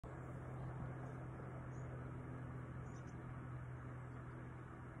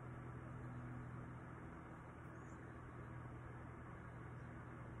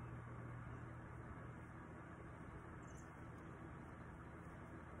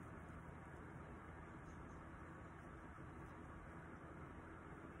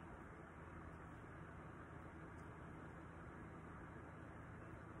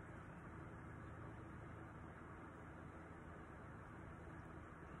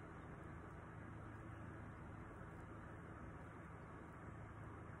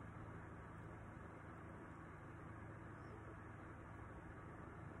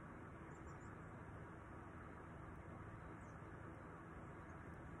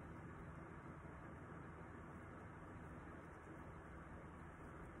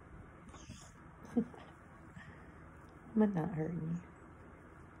Mama's not hurting you.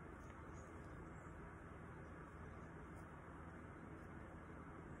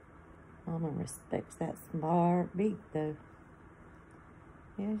 Mama respects that smart beak, though.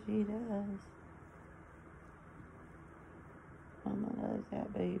 Yes, she does. Mama loves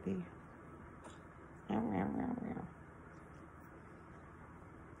that baby. Meow, meow, meow, meow.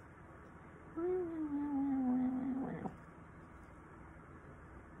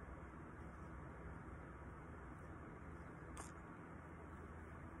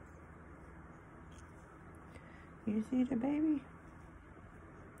 You see the baby?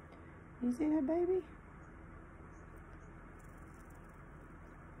 You see that baby?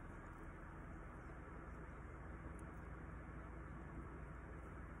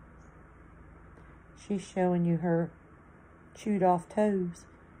 She's showing you her chewed off toes.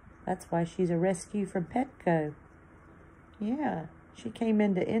 That's why she's a rescue from Petco. Yeah, she came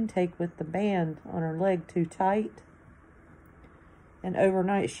into intake with the band on her leg too tight. And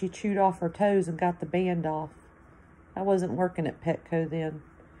overnight she chewed off her toes and got the band off. I wasn't working at Petco then.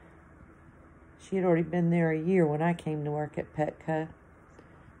 She had already been there a year when I came to work at Petco.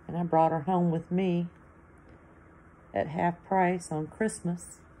 And I brought her home with me at half price on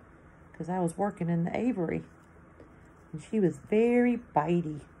Christmas because I was working in the aviary. And she was very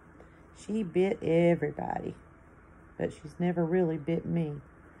bitey. She bit everybody. But she's never really bit me.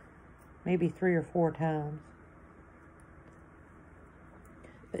 Maybe 3 or 4 times.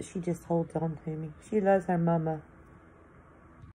 But she just holds on to me. She loves her mama.